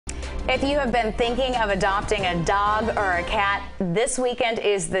If you have been thinking of adopting a dog or a cat, this weekend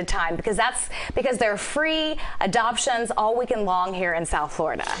is the time because they're free adoptions all weekend long here in South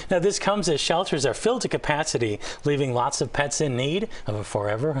Florida. Now this comes as shelters are filled to capacity, leaving lots of pets in need of a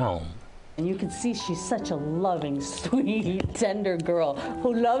forever home. And you can see she's such a loving, sweet, tender girl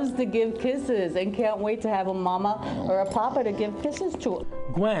who loves to give kisses and can't wait to have a mama or a papa to give kisses to.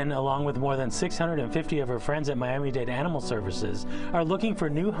 Gwen, along with more than 650 of her friends at Miami-Dade Animal Services, are looking for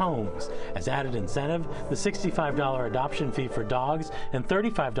new homes. As added incentive, the $65 adoption fee for dogs and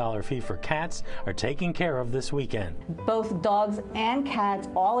 $35 fee for cats are taken care of this weekend. Both dogs and cats,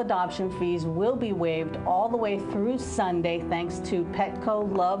 all adoption fees will be waived all the way through Sunday thanks to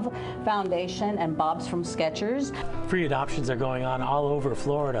Petco Love Foundation and Bob's from Skechers. Free adoptions are going on all over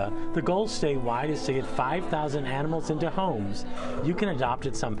Florida. The goal statewide is to get 5,000 animals into homes. You can adopt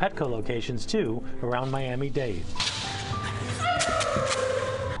at some Petco locations too around Miami-Dade.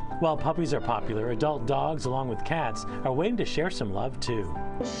 While puppies are popular, adult dogs along with cats are waiting to share some love too.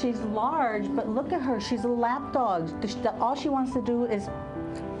 She's large, but look at her. She's a lap dog. All she wants to do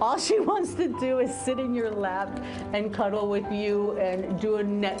is sit in your lap and cuddle with you and do a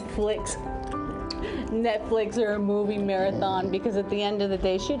Netflix or a movie marathon, because at the end of the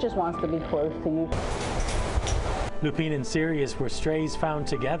day, she just wants to be close to you. Lupine and Sirius were strays found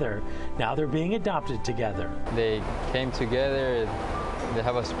together. Now they're being adopted together. They came together. They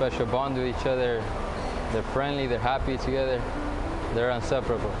have a special bond with each other. They're friendly. They're happy together. They're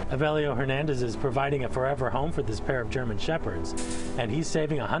inseparable. Avelio Hernandez is providing a forever home for this pair of German Shepherds, and he's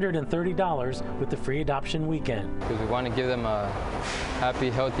saving $130 with the free adoption weekend. Because we want to give them a happy,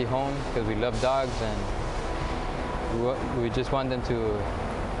 healthy home, because we love dogs and we just want them to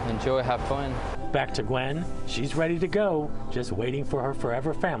enjoy, have fun. Back to Gwen. She's ready to go, just waiting for her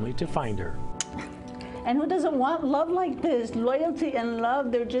forever family to find her. And who doesn't want love like this? Loyalty and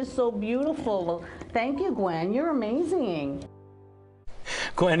love, they're just so beautiful. Thank you, Gwen. You're amazing.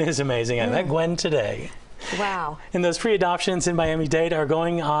 Gwen is amazing. I met Gwen today. Wow. And those free adoptions in Miami-Dade are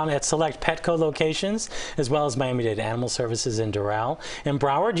going on at select Petco locations, as well as Miami-Dade Animal Services in Doral. In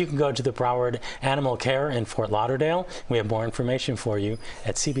Broward, you can go to the Broward Animal Care in Fort Lauderdale. We have more information for you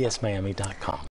at cbsmiami.com.